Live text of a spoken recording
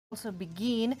Also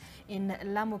begin in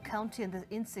Lamu County and the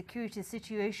insecurity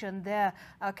situation there.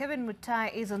 Kevin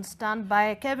Mutai is on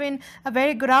standby. Kevin, a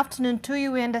very good afternoon to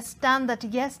you. We understand that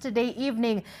yesterday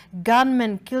evening,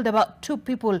 gunmen killed about 2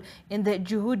 people in the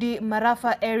Juhudi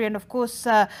Marafa area, and of course,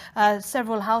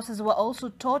 several houses were also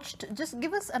torched. Just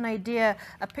give us an idea,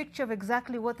 a picture of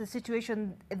exactly what the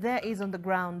situation there is on the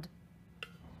ground.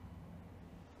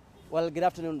 Well, good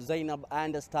afternoon, Zainab. I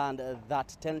understand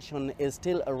that tension is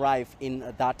still rife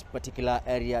in that particular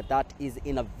area. That is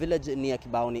in a village near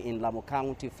Kibaoni in Lamu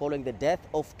County, following the death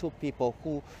of 2 people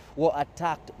who were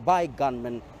attacked by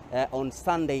gunmen on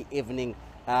Sunday evening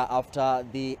after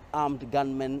the armed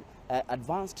gunmen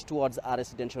advanced towards a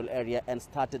residential area and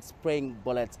started spraying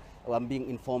bullets. I'm being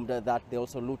informed that they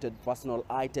also looted personal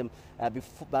items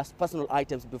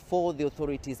before the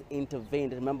authorities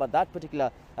intervened. Remember, that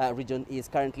particular region is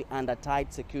currently under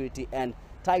tight security and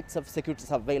tight security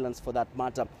surveillance for that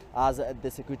matter, as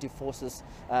the security forces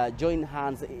join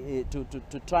hands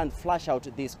to try and flush out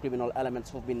these criminal elements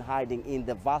who've been hiding in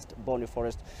the vast Boni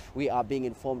forest. We are being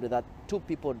informed that 2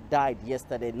 people died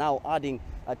yesterday, now adding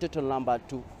a total number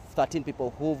to 13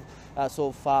 people who've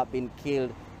so far been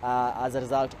killed as a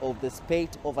result of the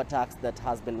spate of attacks that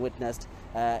has been witnessed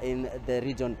in the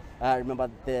region. Remember,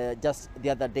 just the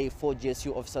other day, 4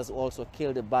 GSU officers were also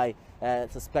killed by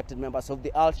suspected members of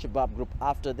the Al-Shabaab group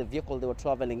after the vehicle they were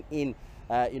traveling in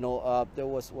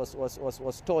was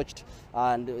torched,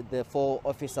 and the 4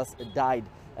 officers died.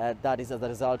 That is as a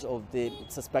result of the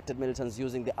suspected militants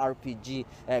using the RPG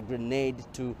grenade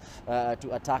to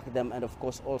attack them, and of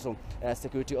course also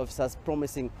security officers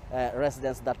promising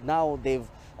residents that now they've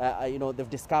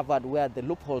discovered where the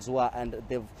loopholes were, and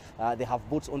they have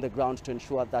boots on the ground to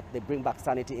ensure that they bring back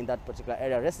sanity in that particular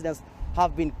area. Residents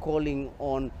have been calling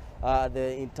on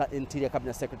the Interior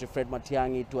Cabinet Secretary Fred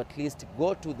Matiang'i to at least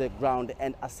go to the ground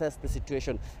and assess the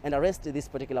situation and arrest this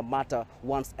particular matter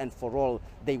once and for all.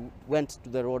 They went to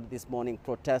the road this morning,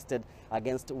 protested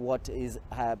against what is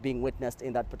being witnessed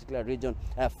in that particular region,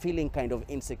 feeling kind of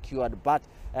insecure, but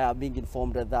being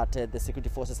informed that the security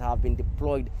forces have been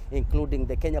deployed, including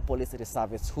the Kenya Police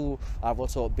Reservists, who have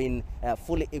also been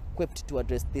fully equipped to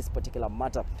address this particular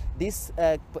matter. This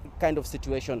kind of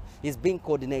situation is being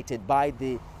coordinated by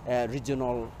the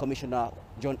Regional Commissioner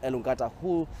John Elungata,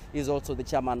 who is also the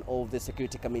chairman of the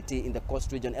Security Committee in the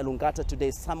Coast Region. Elungata today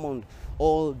summoned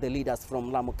all the leaders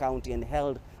from Lamu County and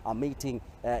held a meeting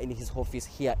in his office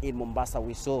here in Mombasa.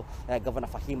 We saw Governor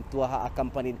Fahim Tuaha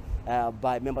accompanied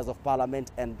by members of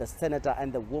parliament and the senator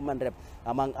and the woman rep,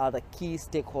 among other key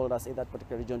stakeholders in that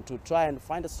particular region, to try and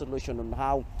find a solution on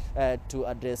how to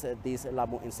address this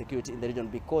Lamu insecurity in the region,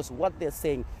 because what they're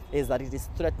saying is that it is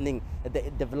threatening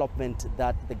the development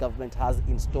that the government has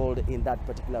installed in that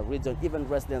particular region. Even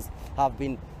residents have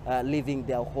been leaving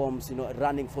their homes,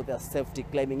 running for their safety,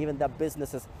 claiming even their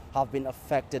businesses have been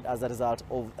affected as a result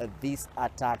of these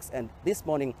attacks. And this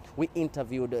morning we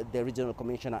interviewed the regional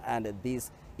commissioner, and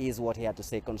this is what he had to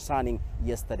say concerning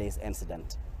yesterday's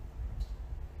incident.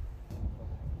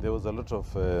 There was a lot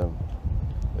of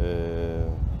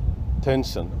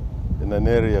tension in an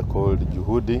area called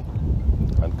Juhudi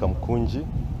and Kamkunji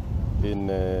in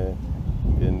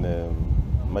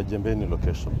Majembeni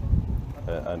location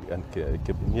and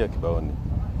near Kibaoni.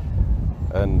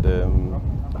 And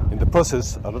in the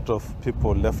process, a lot of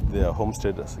people left their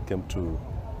homesteads and came to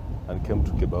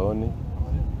Kibaoni,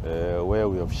 where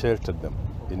we have sheltered them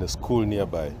in a school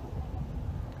nearby.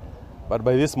 But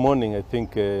by this morning, I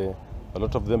think a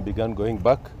lot of them began going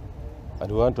back,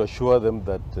 and we want to assure them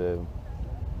that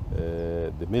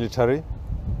the military,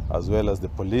 as well as the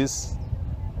police,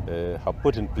 have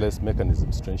put in place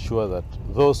mechanisms to ensure that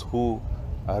those who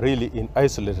are really in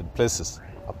isolated places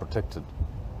are protected,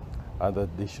 and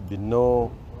that there should be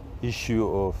no issue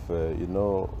of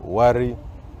worry,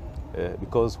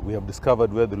 because we have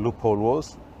discovered where the loophole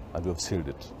was and we have sealed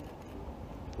it.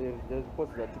 There's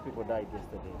reports that 2 people died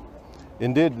yesterday.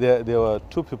 Indeed, there were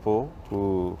 2 people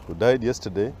who died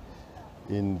yesterday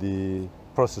in the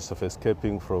process of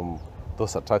escaping from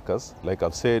those attackers. Like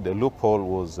I've said, a loophole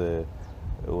was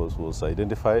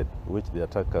identified, which the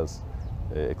attackers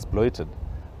exploited,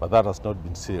 but that has not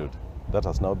been sealed. That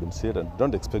has now been sealed, and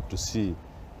don't expect to see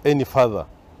any further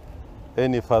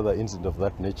incident of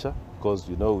that nature, because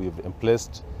we've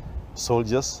emplaced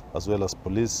soldiers as well as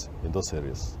police in those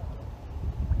areas.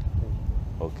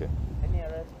 Okay. Any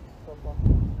arrests so far?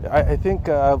 I think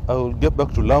I will get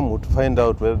back to Lamu to find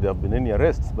out whether there have been any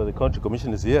arrests, but the county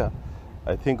commission is here.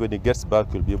 I think when he gets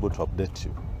back, we'll be able to update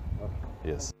you. Okay.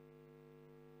 Yes.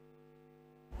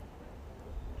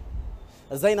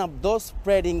 Zainab, those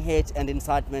spreading hate and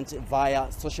incitement via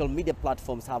social media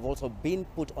platforms have also been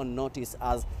put on notice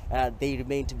as they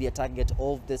remain to be a target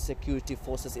of the security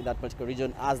forces in that particular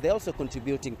region, as they're also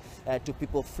contributing to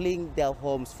people fleeing their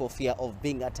homes for fear of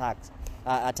being attacked.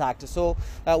 So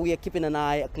we are keeping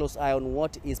a close eye on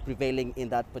what is prevailing in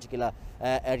that particular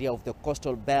area of the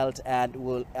coastal belt, and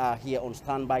we'll here on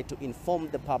standby to inform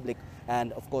the public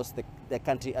and of course the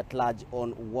country at large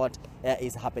on what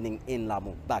is happening in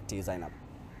Lamu. Back to you, Zainab.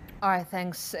 All right,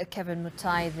 thanks, Kevin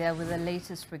Mutai, there with the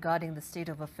latest regarding the state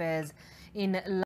of affairs in Lamu.